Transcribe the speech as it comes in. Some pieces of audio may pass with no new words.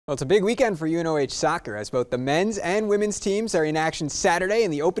Well, it's a big weekend for UNOH soccer as both the men's and women's teams are in action Saturday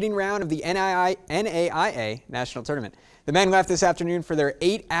in the opening round of the NAIA National Tournament. The men left this afternoon for their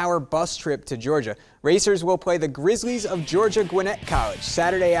 8-hour bus trip to Georgia. Racers will play the Grizzlies of Georgia Gwinnett College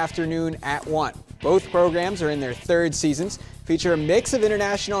Saturday afternoon at 1. Both programs are in their third seasons, feature a mix of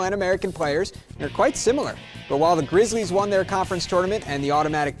international and American players, and are quite similar. But while the Grizzlies won their conference tournament and the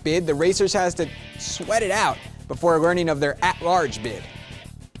automatic bid, the Racers has to sweat it out before learning of their at-large bid.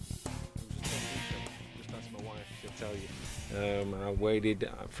 I waited.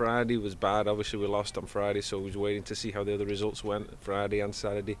 Friday was bad. Obviously, we lost on Friday, so I was waiting to see how the other results went Friday and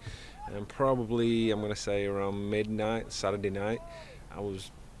Saturday. And probably, I'm going to say around midnight, Saturday night, I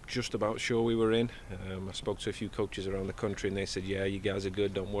was just about sure we were in. I spoke to a few coaches around the country, and they said, "Yeah, you guys are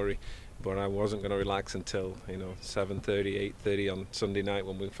good. Don't worry." But I wasn't going to relax until 7:30, 8:30 on Sunday night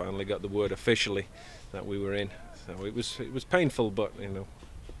when we finally got the word officially that we were in. So it was painful, but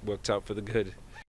worked out for the good.